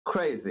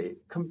Crazy,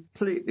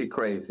 completely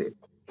crazy.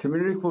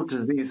 Communicable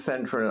Disease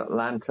Center in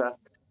Atlanta,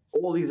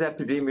 all these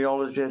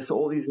epidemiologists,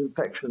 all these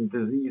infection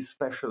disease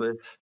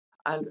specialists,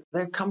 and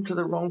they've come to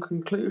the wrong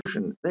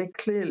conclusion. They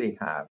clearly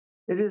have.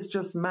 It is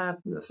just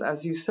madness.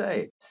 As you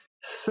say,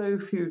 so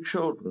few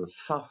children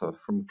suffer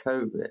from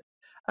COVID.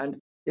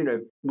 And,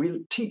 we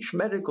teach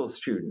medical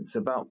students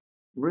about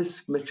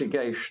risk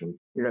mitigation.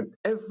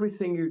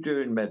 Everything you do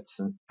in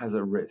medicine has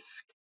a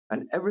risk,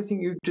 and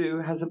everything you do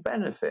has a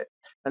benefit.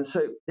 And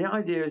so the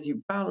idea is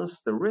you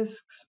balance the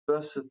risks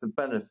versus the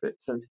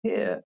benefits. And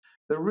here,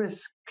 the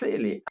risks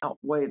clearly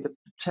outweigh the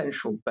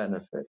potential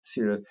benefits.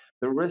 The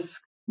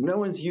risk, no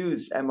one's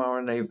used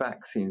mRNA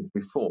vaccines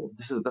before.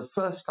 This is the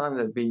first time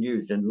they've been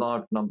used in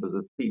large numbers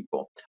of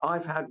people.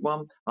 I've had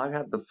one. I've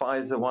had the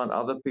Pfizer one.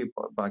 Other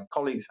people, my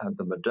colleagues had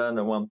the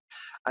Moderna one.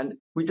 And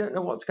we don't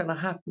know what's going to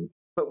happen.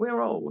 But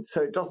we're old,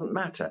 so it doesn't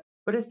matter.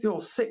 But if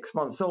you're 6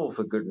 months old,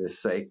 for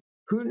goodness sake,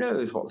 who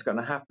knows what's going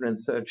to happen in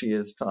 30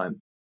 years'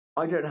 time?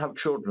 I don't have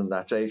children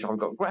that age. I've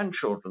got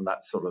grandchildren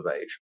that sort of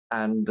age.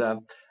 And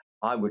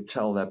I would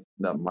tell them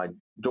that my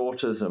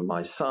daughters and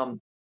my son,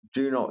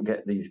 do not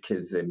get these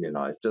kids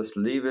immunized. Just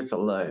leave it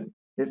alone.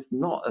 It's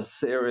not a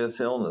serious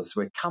illness.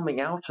 We're coming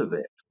out of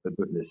it, for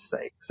goodness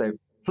sake. So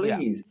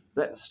please,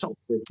 let's stop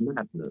this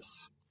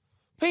madness.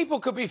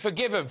 People could be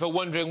forgiven for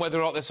wondering whether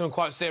or not there's some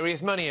quite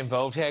serious money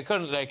involved here,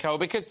 couldn't they, Carol?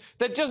 Because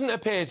there doesn't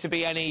appear to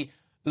be any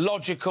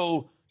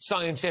logical,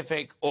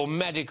 scientific or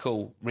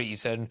medical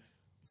reason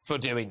for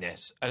doing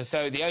this. And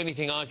so the only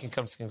thing I can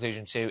come to the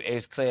conclusion to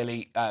is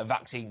clearly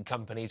vaccine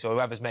companies or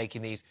whoever's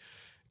making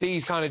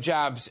these kind of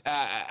jabs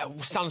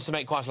stands to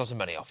make quite a lot of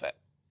money off it.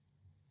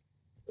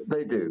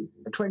 They do.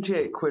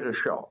 28 quid a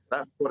shot.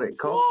 That's what it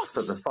costs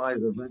for the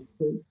Pfizer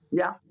vaccine.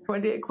 Yeah,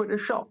 28 quid a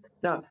shot.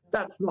 Now,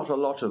 that's not a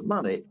lot of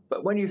money,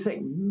 but when you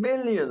think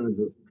millions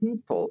of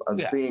people are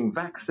being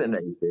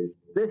vaccinated,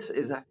 this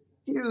is a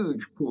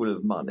huge pool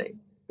of money.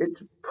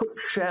 It's put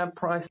share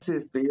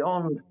prices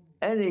beyond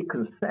any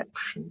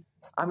conception.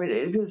 I mean,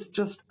 it is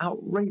just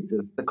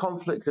outrageous, the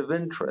conflict of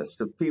interest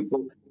of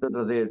people that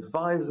are the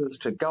advisors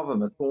to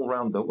government all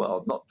around the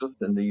world, not just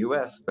in the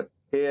US, but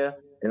here,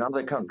 in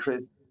other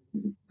countries.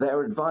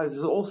 They're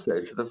advisors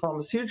also to the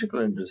pharmaceutical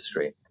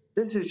industry.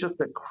 This is just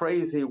a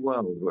crazy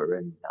world we're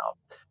in now.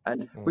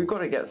 And we've got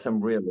to get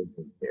some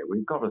realism here.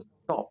 We've got to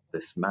stop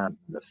this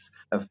madness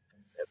of,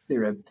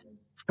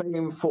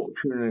 fame,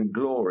 fortune, and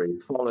glory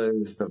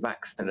follows the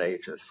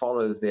vaccinators,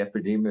 follows the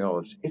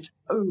epidemiologists. It's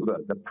over.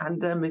 The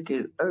pandemic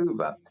is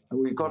over,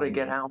 and we've got to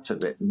get out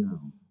of it now.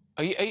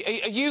 Are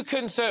you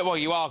concerned? Well,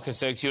 you are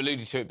concerned because you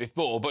alluded to it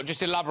before, but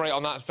just elaborate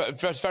on that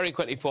just very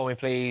quickly for me,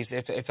 please,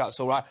 if that's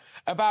all right,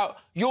 about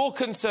your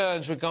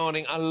concerns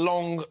regarding a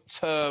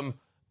long-term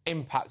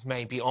impact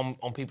maybe on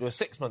people who are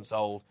 6 months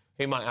old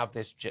who might have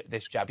this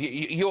jab.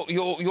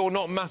 You're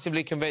not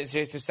massively convinced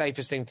it's the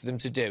safest thing for them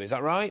to do, is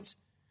that right?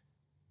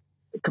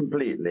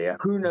 Completely.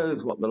 Who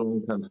knows what the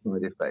long-term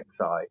side effects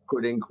are? It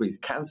could increase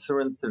cancer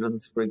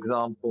incidence, for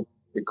example.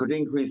 It could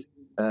increase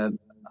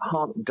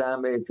heart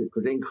damage. It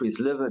could increase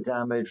liver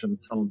damage and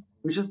so on.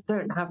 We just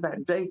don't have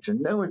that data.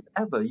 No one's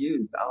ever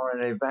used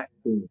RNA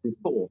vaccines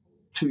before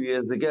 2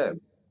 years ago.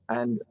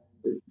 And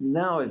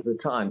now is the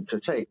time to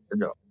take,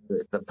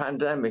 the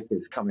pandemic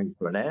is coming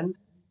to an end.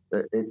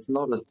 It's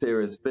not a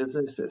serious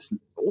business. It's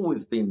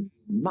always been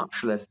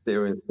much less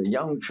serious for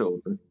young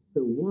children.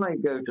 So why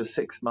go to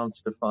 6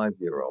 months to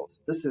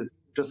 5-year-olds? This is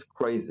just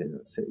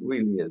craziness. It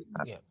really is.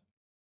 Yeah.